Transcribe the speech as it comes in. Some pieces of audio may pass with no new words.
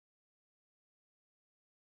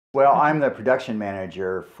Well, I'm the production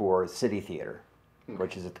manager for City Theater,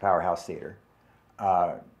 which is at the Powerhouse Theater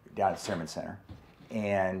down at Sermon Center.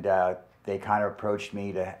 And they kind of approached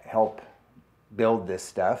me to help build this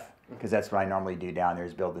stuff, because that's what I normally do down there,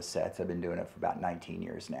 is build the sets. I've been doing it for about 19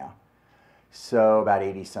 years now. So about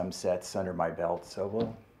 80 some sets under my belt.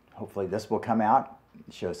 So hopefully this will come out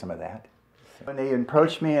and show some of that. When they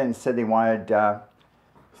approached me and said they wanted,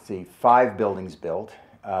 5 buildings built.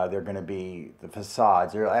 They're going to be the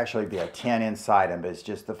facades. There'll actually be a 10 inside them, but it's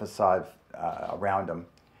just the facade around them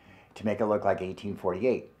to make it look like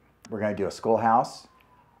 1848. We're going to do a schoolhouse.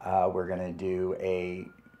 We're going to do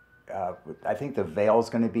I think the veil's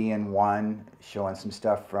going to be in one, showing some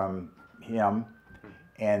stuff from him.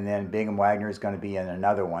 And then Bingham Wagner is going to be in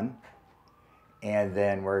another one. And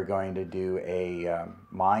then we're going to do a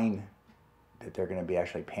mine that they're going to be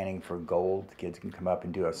actually panning for gold. The kids can come up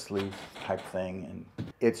and do a sleuth type thing.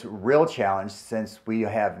 And it's a real challenge since we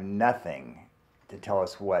have nothing to tell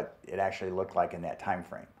us what it actually looked like in that time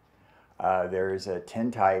frame. There's a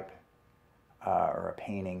tintype or a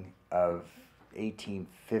painting of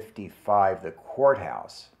 1855, the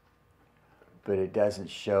courthouse, but it doesn't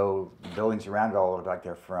show the buildings around it all look like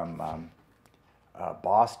they're from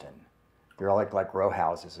Boston. They're all like row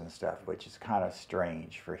houses and stuff, which is kind of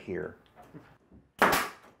strange for here.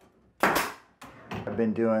 I've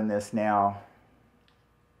been doing this now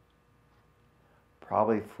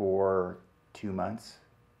probably for 2 months,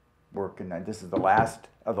 working. This is the last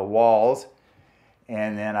of the walls,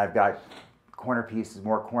 and then I've got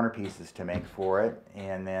more corner pieces to make for it,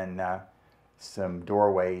 and then some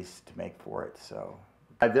doorways to make for it. So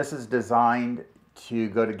this is designed to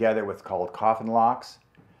go together with what's called coffin locks.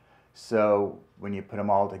 So when you put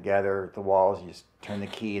them all together, the walls, you just turn the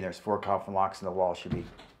key and there's 4 coffin locks, and the wall should be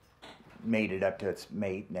mated up to its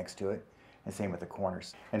mate next to it. And same with the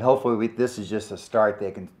corners. And hopefully this is just a start.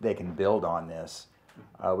 They can build on this.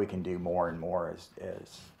 We can do more and more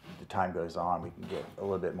as the time goes on. We can get a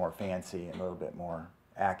little bit more fancy and a little bit more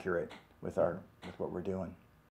accurate with what we're doing.